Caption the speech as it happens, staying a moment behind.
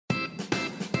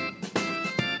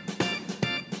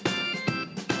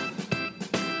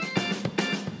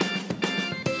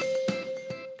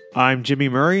I'm Jimmy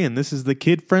Murray, and this is the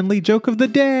kid-friendly joke of the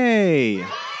day.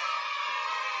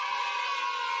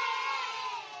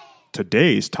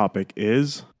 Today's topic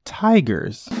is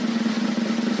tigers.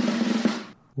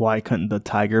 Why couldn't the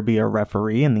tiger be a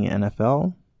referee in the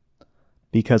NFL?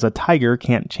 Because a tiger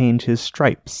can't change his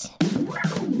stripes.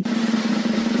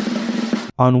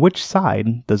 On which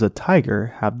side does a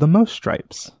tiger have the most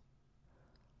stripes?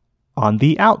 On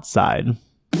the outside.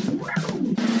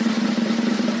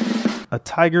 A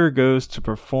tiger goes to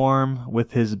perform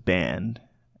with his band,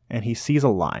 and he sees a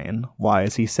lion. Why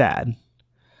is he sad?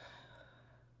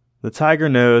 The tiger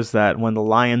knows that when the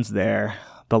lion's there,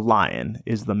 the lion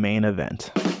is the main event.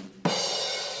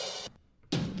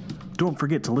 Don't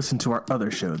forget to listen to our other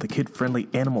show, the kid-friendly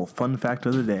Animal Fun Fact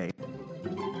of the Day.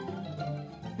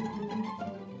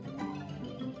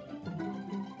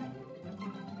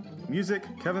 Music,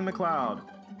 Kevin MacLeod.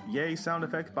 Yay sound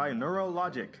effect by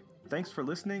Neurologic. Thanks for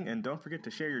listening, and don't forget to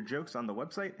share your jokes on the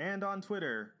website and on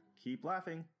Twitter. Keep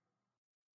laughing.